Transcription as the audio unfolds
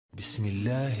بسم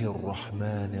الله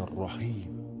الرحمن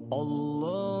الرحيم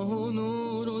الله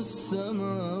نور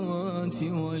السماوات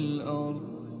والأرض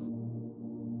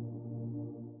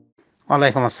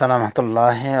ওয়ালাইকুম আসসালাম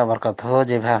রহমতুল্লাহি ওয়া বারাকাতুহু।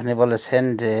 জি ভাই, আপনি বলেছেন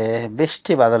যে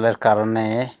বৃষ্টি বাদলের কারণে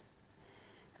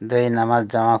দুই নামাজ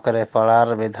জামা করে পড়ার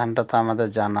বিধানটা তো আমাদের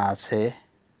জানা আছে,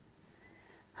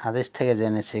 হাদিস থেকে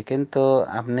জেনেছি। কিন্তু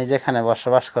আপনি যেখানে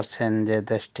বসবাস করছেন যে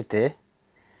দেশটিতে,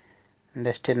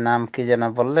 দেশটির নাম কি যেন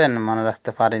বললেন, মনে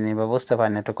রাখতে পারিনি বা বুঝতে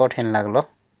পারিনি, একটু কঠিন লাগলো।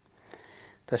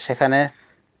 তো সেখানে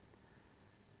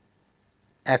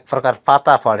এক প্রকার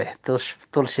পাতা পড়ে,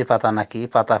 তুলসী পাতা নাকি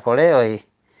পাতা পড়ে, ওই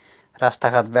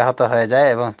রাস্তাঘাট ব্যাহত হয়ে যায়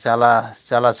এবং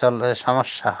চলাচলের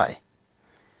সমস্যা হয়।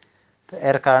 তো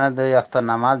এর কারণে দুই ওয়াক্ত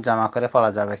নামাজ জামা করে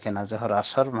পড়া যাবে কিনা, জোহর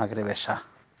আসর মাগরিব এশা,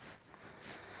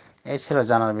 এই ছিল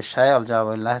জানার বিষয়। আল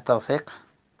জাওয়াবিল্লাহ তৌফিক।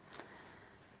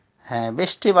 হ্যাঁ,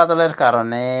 বৃষ্টি বাদলের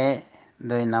কারণে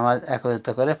দুই নামাজ একত্রিত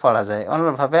করে পড়া যায়।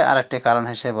 অনুরূপভাবে আরেকটি কারণ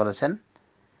হিসেবে বলেছেন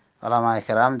ওলামায়ে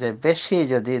কেরাম যে বেশি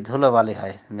যদি ধুলোবালি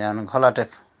হয়, যেমন ঘোলাটে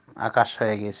আকাশ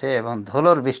হয়ে গেছে এবং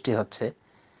ধুলোর বৃষ্টি হচ্ছে,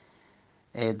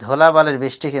 এই ধুলাবালির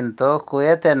বৃষ্টি কিন্তু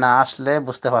কুয়েতে না আসলে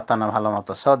বুঝতে পারতাম না ভালো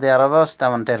মতো, সৌদি আরবেও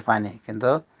তেমন টের পাইনি,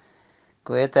 কিন্তু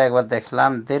কুয়েতে একবার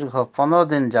দেখলাম দীর্ঘ 15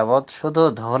 দিন যাবৎ শুধু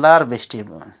ধুলার বৃষ্টি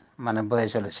মানে বয়ে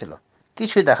চলেছিল,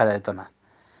 কিছুই দেখা যেত না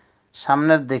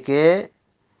সামনের দিকে।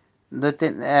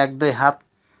 এক দুই হাত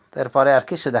এরপরে আর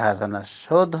কিছু দেখা যেত না,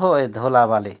 শুধু ওই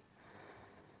ধুলাবালি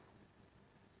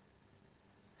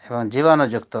এবং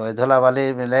জীবাণুযুক্ত। ওই ধুলাবালি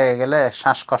লেগে গেলে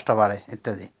শ্বাসকষ্ট বাড়ে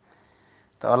ইত্যাদি।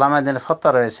 তো ওলামায়ে দ্বীনের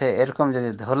ফতোয়া রয়েছে, এরকম যদি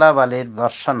ধুলাবালির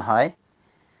বর্ষণ হয়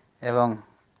এবং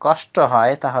কষ্ট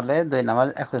হয় তাহলে দুই নামাজ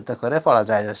একত্রিত করে পড়া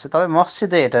যায় রয়েছে। তবে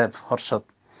মসজিদে এটা ফরসত,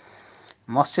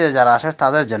 মসজিদে যারা আসে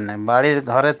তাদের জন্য। বাড়ির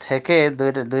ঘরে থেকে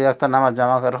দুই ওয়াক্ত নামাজ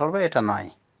জামা করে পড়বে এটা নয়,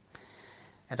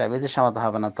 এটা বিধিসম্মত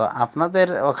হবে না। তো আপনাদের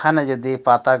ওখানে যদি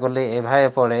পাতাগুলি এভাবে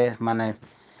পড়ে মানে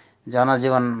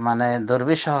জনজীবন মানে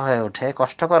দুর্বিষহ হয়ে ওঠে,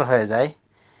 কষ্টকর হয়ে যায়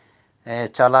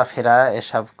চলাফেরা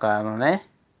এসব কারণে,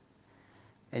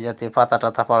 এই জাতীয় পাতা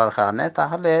টাতা পড়ার কারণে,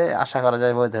 তাহলে আশা করা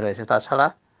যায় বৈধ রয়েছে। তাছাড়া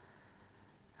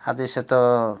হাদিসে তো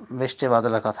বৃষ্টি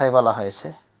বাদলের কথাই বলা হয়েছে,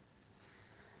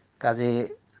 কাজী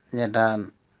যেটা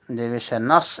যে বিষয়ে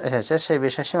নস এসেছে সেই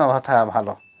বিষয়ে সীমাবদ্ধ থাকা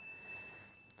ভালো।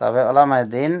 তবে ওলামায়ে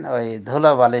দ্বীন ওই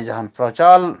ধুলোবালি যখন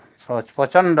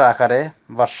প্রচণ্ড আকারে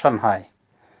বর্ষণ হয়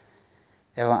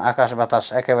এবং আকাশ বাতাস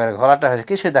একেবারে ঘোলাটে হয়েছে,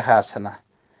 কিছুই দেখা যাচ্ছে না,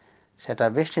 সেটা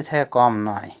বৃষ্টি থেকে কম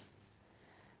নয়।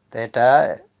 তো এটা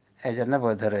এই জন্য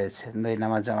বৈধ রয়েছে দুই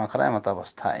নামাজ জামা করা এমত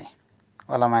অবস্থায়,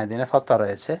 ওলামায়ে দ্বীনের ফতোয়া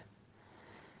রয়েছে।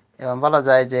 এবং বলা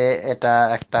যায় যে এটা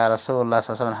একটা রাসূলুল্লাহ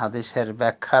সাল্লাল্লাহু আলাইহি ওয়াসাল্লাম হাদিসের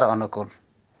ব্যাখ্যার অনুকূল।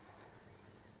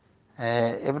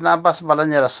 ইবনে আব্বাস বলেন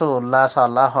যে রাসূলুল্লাহ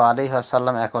সাল্লাল্লাহু আলাইহি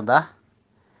ওয়াসাল্লাম একদা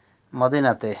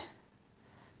মদিনাতে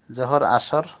জোহর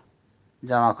আসর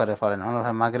জমা করে পড়েন,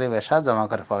 অনুভাবে মাগরিব এশা জমা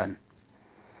করে পড়েন,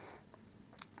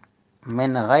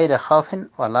 মিন গায়রি খাউফিন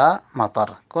ওয়ালা মাতার,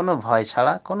 কোনো ভয়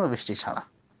ছাড়া, কোনো বৃষ্টি ছাড়া।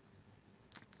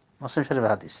 মুসলিম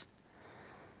শরীফের হাদিস।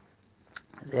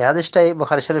 এই হাদিসটাই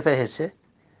বুখারী শরীফে এসেছে।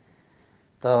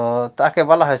 তো তাকে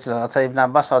বলা হয়েছিল, অর্থাৎ ইবনে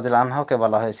আব্বাস রাদিয়াল্লাহু আনহুকে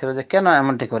বলা হয়েছিল যে কেন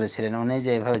এমনটি করেছিলেন, উনি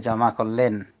যে এইভাবে জমা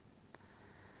করলেন,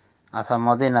 অর্থাৎ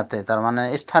মদিনাতে, তার মানে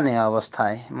স্থানীয়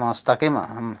অবস্থায়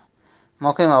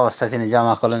মুকিম অবস্থায় তিনি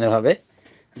জমা করলেন এভাবে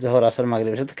জোহর আসর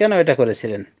মাগরিব এশা, কেন এটা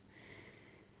করেছিলেন?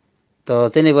 তো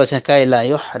তিনি বলছেন কাইলা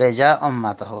ইউহরিজা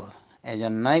উম্মাতাহু, এই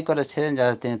জন্যই করেছিলেন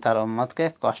যাতে তিনি তার উম্মতকে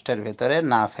কষ্টের ভিতরে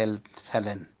না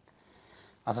ফেলেন,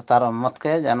 অর্থাৎ তার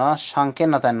উম্মতকে যেন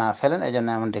সংকীর্ণতায় না ফেলেন, এই জন্য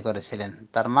এমনটি করেছিলেন।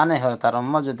 তার মানে হলো তার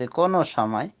উম্মত যদি কোনো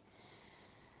সময়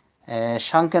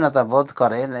সংকীর্ণতা বোধ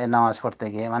করে এই নামাজ পড়তে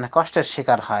গিয়ে, মানে কষ্টের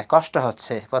শিকার হয়, কষ্ট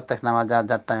হচ্ছে প্রত্যেক নামাজ যার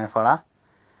যার টাইমে পড়া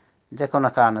যে কোনো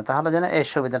কারণে, তাহলে যেন এই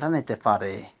সুবিধাটা নিতে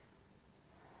পারে।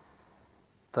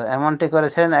 তো এমনটি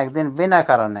করেছিলেন একদিন বিনা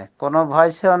কারণে, কোনো ভয়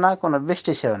ছিল না, কোনো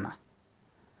বৃষ্টি ছিল না।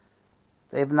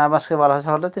 তো ইবনে আব্বাসকে বলা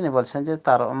হলে তিনি বলছেন যে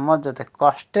তার উম্মত যাতে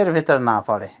কষ্টের ভিতর না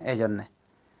পড়ে এই জন্যে।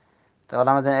 তো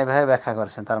ওলামাদের এভাবে ব্যাখ্যা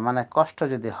করেছেন, তার মানে কষ্ট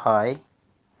যদি হয়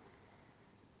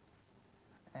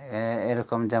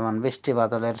এরকম, যেমন বৃষ্টি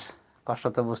বাদলের কষ্ট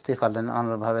তো বুঝতেই পারলেন,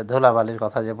 অনুরূপভাবে ধুলাবালির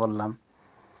কথা যে বললাম,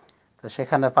 তো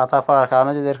সেখানে পাতা পড়ার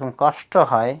কারণে যদি এরকম কষ্ট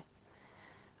হয়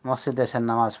মসজিদে এসে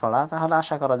নামাজ পড়া, তাহলে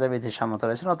আশা করা যায় বিধিসম্মত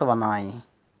রয়েছে, অথবা নাই।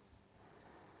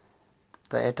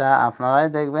 তো এটা আপনারাই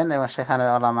দেখবেন, এবং সেখানে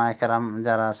ওলামায়ে কেরাম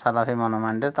যারা সালাফি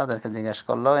মনোমাইন্ডেড তাদেরকে জিজ্ঞেস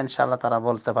করলেও ইনশাআল্লাহ তারা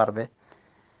বলতে পারবে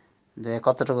যে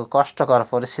কতটুকু কষ্টকর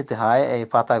পরিস্থিতি হয় এই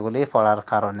পাতাগুলি পড়ার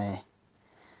কারণে।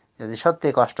 যদি সত্যি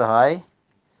কষ্ট হয়,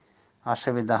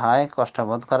 অসুবিধা হয়, কষ্ট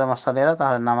বোধ করে মুসাল্লিরা,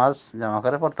 তাহলে নামাজ জমা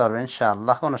করে পড়তে পারবে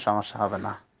ইনশাআল্লাহ, কোনো সমস্যা হবে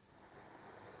না।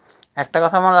 একটা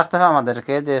কথা মনে রাখতে হবে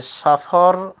আমাদেরকে, যে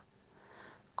সফর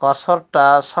কসরটা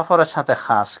সফরের সাথে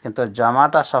খাস, কিন্তু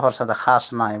জামাটা সফরের সাথে খাস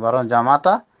নয়, বরং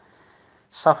জামাটা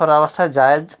সফর অবস্থায়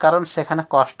জায়েজ, কারণ সেখানে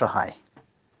কষ্ট হয়।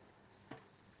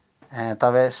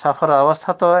 তবে সফর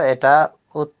অবস্থা তো এটা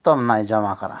উত্তম নয়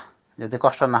জমা করা, যদি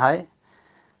কষ্ট না হয়।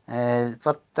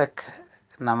 প্রত্যেক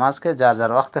নামাজকে যার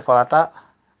যার ওয়াক্তে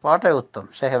পড়াটাই উত্তম।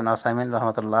 শেখ ইবনে উসাইমিন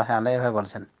রহমতুল্লাহ আলাইহি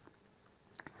বলছেন,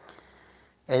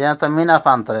 এই জন্য তো মিনা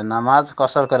প্রান্তরে নামাজ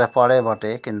কসর করে পড়ে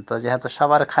বটে, কিন্তু যেহেতু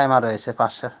সবার খাইমা রয়েছে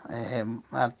পাশে,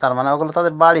 তার মানে ওগুলো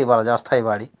তাদের বাড়ি বলা যায়, অস্থায়ী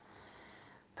বাড়ি,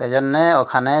 তাই জন্যে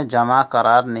ওখানে জমা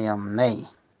করার নিয়ম নেই,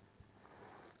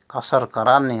 কসর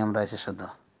করার নিয়ম রয়েছে শুধু।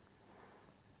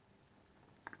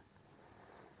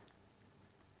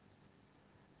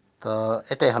 তো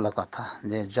এটাই হলো কথা,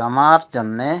 যে জমার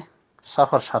জন্যে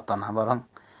সফর শর্ত না, বরং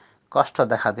কষ্ট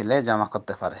দেখা দিলে জমা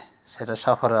করতে পারে। সেটা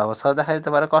সফরের অবস্থায় দেখা দিতে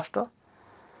পারে কষ্ট,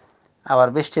 আবার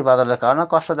বৃষ্টি বাদলের কারণে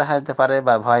কষ্ট দেখা দিতে পারে,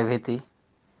 বা ভয় ভীতি,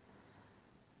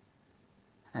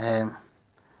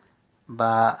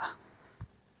 বা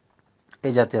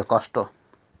এই জাতীয় কষ্ট,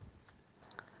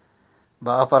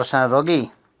 বা অপারেশন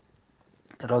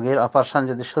রোগীর অপারেশন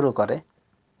যদি শুরু করে,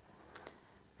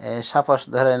 সাপোজ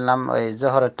ধরে নিলাম ওই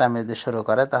জোহরের টাইমে যদি শুরু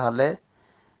করে, তাহলে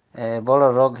বড়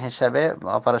রোগ হিসাবে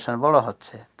অপারেশন বড়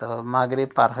হচ্ছে, তো মাগরিব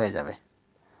পার হয়ে যাবে।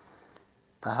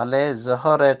 তাহলে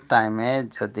জোহরের টাইমে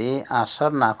যদি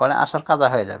আসর না পড়ে, আসর কাজা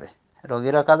হয়ে যাবে,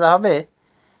 রোগীরও কাজা হবে,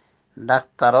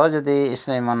 ডাক্তারও যদি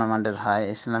ইসলামী মনোমান্ডের হয়,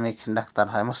 ইসলামিক ডাক্তার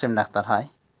হয়, মুসলিম ডাক্তার হয়,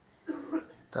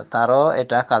 তো তারও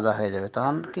এটা কাজা হয়ে যাবে।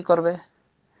 তখন কি করবে?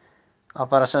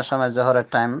 অপারেশনের সময় জোহরের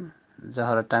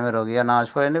টাইমে রোগীও নামাজ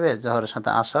পড়ে নেবে, জোহরের সাথে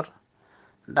আসর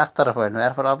ডাক্তারও পড়ে নেবে,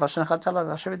 এরপর অপারেশনের কাজ চালাবে,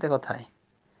 অসুবিধা কোথায়?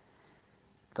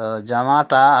 তো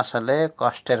জামাটা আসলে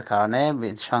কষ্টের কারণে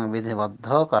সংবিধিবদ্ধ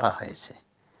করা হয়েছে।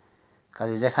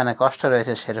 কাজে যেখানে কষ্ট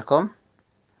রয়েছে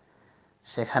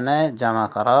সেখানে জামা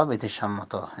করাও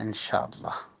বিধিসম্মত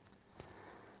ইনশাআল্লাহ।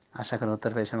 আশা করি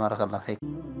উত্তর পেয়েছেন। বারাকাল্লাহু ফিক।